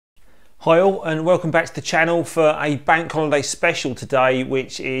Hi all, and welcome back to the channel for a bank holiday special today,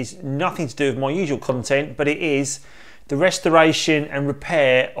 which is nothing to do with my usual content, but it is the restoration and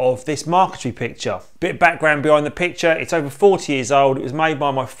repair of this Marquetry picture. Bit of background behind the picture: it's over 40 years old. It was made by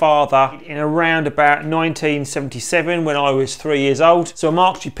my father in around about 1977 when I was 3 years old. So a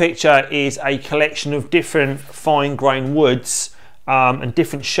Marquetry picture is a collection of different fine grain woods and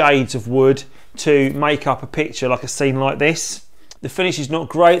different shades of wood to make up a picture like a scene like this. The finish is not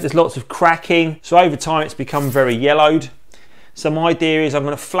great, there's lots of cracking, so over time it's become very yellowed. So my idea is I'm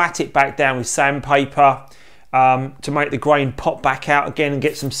going to flat it back down with sandpaper to make the grain pop back out again and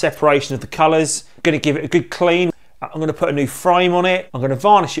get some separation of the colours. I'm going to give it a good clean. I'm going to put a new frame on it. I'm going to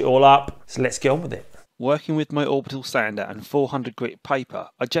varnish it all up, so let's get on with it. Working with my orbital sander and 400 grit paper,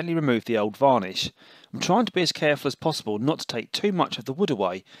 I gently remove the old varnish. I'm trying to be as careful as possible not to take too much of the wood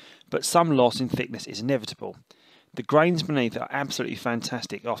away, but some loss in thickness is inevitable. The grains beneath are absolutely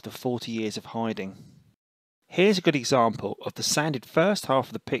fantastic after 40 years of hiding. Here's a good example of the sanded first half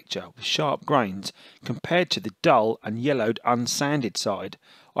of the picture with sharp grains compared to the dull and yellowed unsanded side.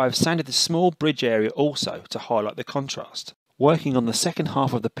 I have sanded the small bridge area also to highlight the contrast. Working on the second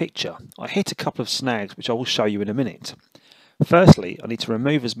half of the picture, I hit a couple of snags which I will show you in a minute. Firstly, I need to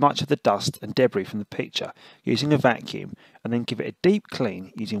remove as much of the dust and debris from the picture using a vacuum and then give it a deep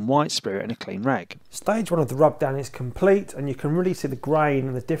clean using white spirit and a clean rag. Stage 1 of the rub down is complete, and you can really see the grain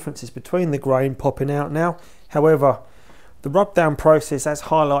and the differences between the grain popping out now. However, the rub down process has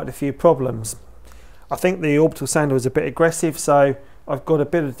highlighted a few problems. I think the orbital sander was a bit aggressive, so I've got a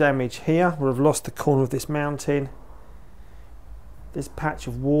bit of damage here where I've lost the corner of this mounting. This patch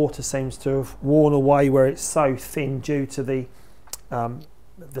of water seems to have worn away where it's so thin due to the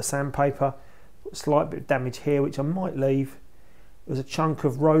sandpaper. A slight bit of damage here which I might leave. There's a chunk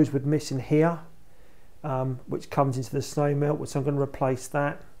of rosewood missing here which comes into the snow melt, which I'm going to replace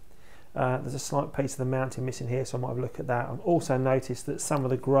that. There's a slight piece of the mounting missing here, so I might have a look at that. I've also noticed that some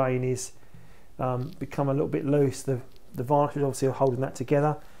of the grain is become a little bit loose. The varnish is obviously holding that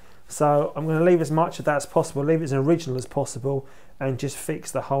together. So I'm going to leave as much of that as possible, leave it as original as possible, and just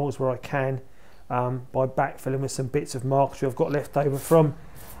fix the holes where I can by backfilling with some bits of marquetry I've got left over from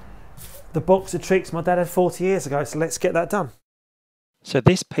the box of tricks my dad had 40 years ago. So let's get that done. So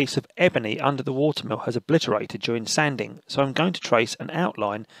this piece of ebony under the watermill has obliterated during sanding, so I'm going to trace an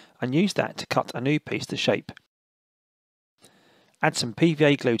outline and use that to cut a new piece to shape. Add some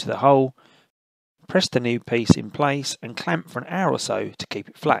PVA glue to the hole, press the new piece in place and clamp for an hour or so to keep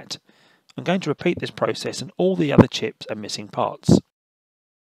it flat. I'm going to repeat this process on all the other chips and missing parts.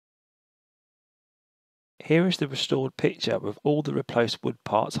 Here is the restored picture with all the replaced wood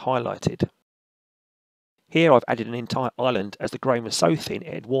parts highlighted. Here I've added an entire island as the grain was so thin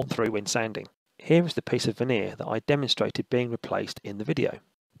it had worn through when sanding. Here is the piece of veneer that I demonstrated being replaced in the video.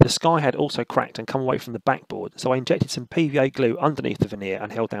 The sky had also cracked and come away from the backboard, so I injected some PVA glue underneath the veneer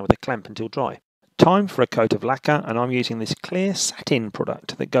and held down with a clamp until dry. Time for a coat of lacquer, and I'm using this clear satin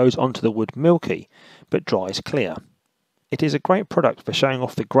product that goes onto the wood milky but dries clear. It is a great product for showing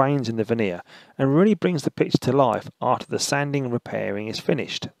off the grains in the veneer and really brings the picture to life after the sanding and repairing is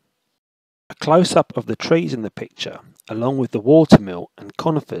finished. A close-up of the trees in the picture along with the watermill and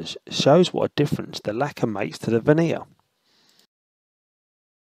conifers shows what a difference the lacquer makes to the veneer.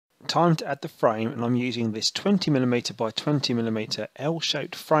 Time to add the frame, and I'm using this 20mm by 20mm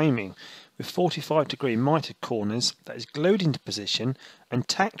L-shaped framing with 45-degree mitered corners that is glued into position and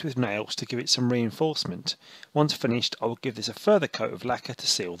tacked with nails to give it some reinforcement. Once finished, I will give this a further coat of lacquer to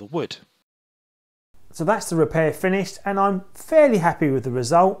seal the wood. So that's the repair finished, and I'm fairly happy with the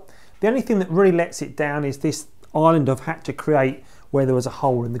result. The only thing that really lets it down is this island I've had to create where there was a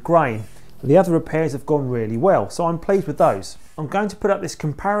hole in the grain. The other repairs have gone really well, so I'm pleased with those. I'm going to put up this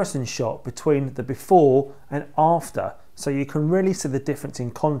comparison shot between the before and after, so you can really see the difference in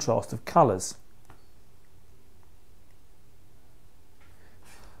contrast of colours.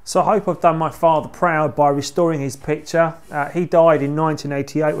 So I hope I've done my father proud by restoring his picture. He died in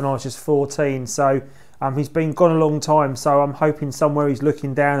 1988 when I was just 14, so he's been gone a long time, so I'm hoping somewhere he's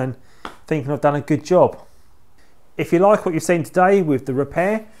looking down and thinking I've done a good job. If you like what you've seen today with the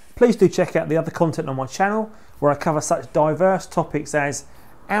repair, please do check out the other content on my channel where I cover such diverse topics as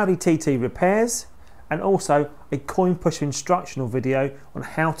Audi TT repairs and also a coin pusher instructional video on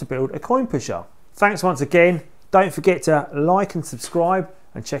how to build a coin pusher. Thanks once again. Don't forget to like and subscribe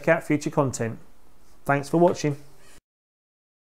and check out future content. Thanks for watching.